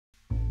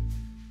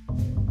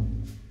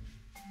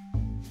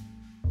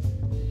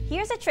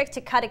Here's a trick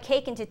to cut a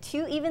cake into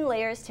 2 even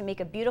layers to make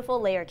a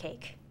beautiful layer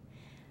cake.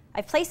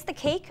 I've placed the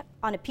cake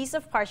on a piece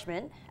of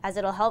parchment as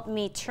it'll help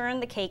me turn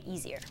the cake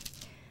easier.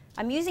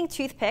 I'm using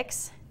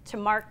toothpicks to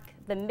mark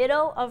the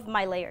middle of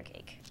my layer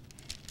cake.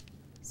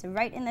 So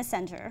right in the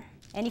center.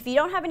 And if you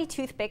don't have any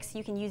toothpicks,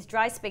 you can use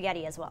dry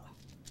spaghetti as well.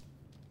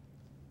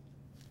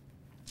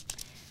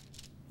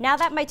 Now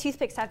that my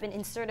toothpicks have been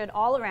inserted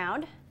all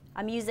around,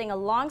 I'm using a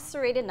long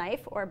serrated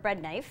knife or a bread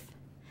knife.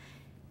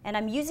 And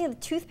I'm using the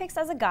toothpicks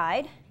as a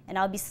guide, and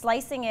I'll be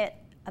slicing it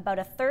about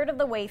 1/3 of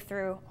the way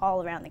through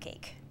all around the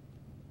cake.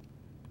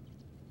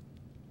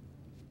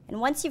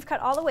 And once you've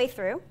cut all the way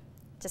through,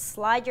 just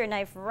slide your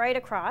knife right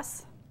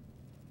across.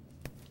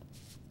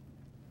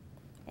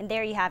 And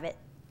there you have it,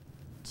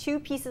 2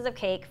 pieces of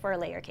cake for a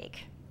layer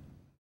cake.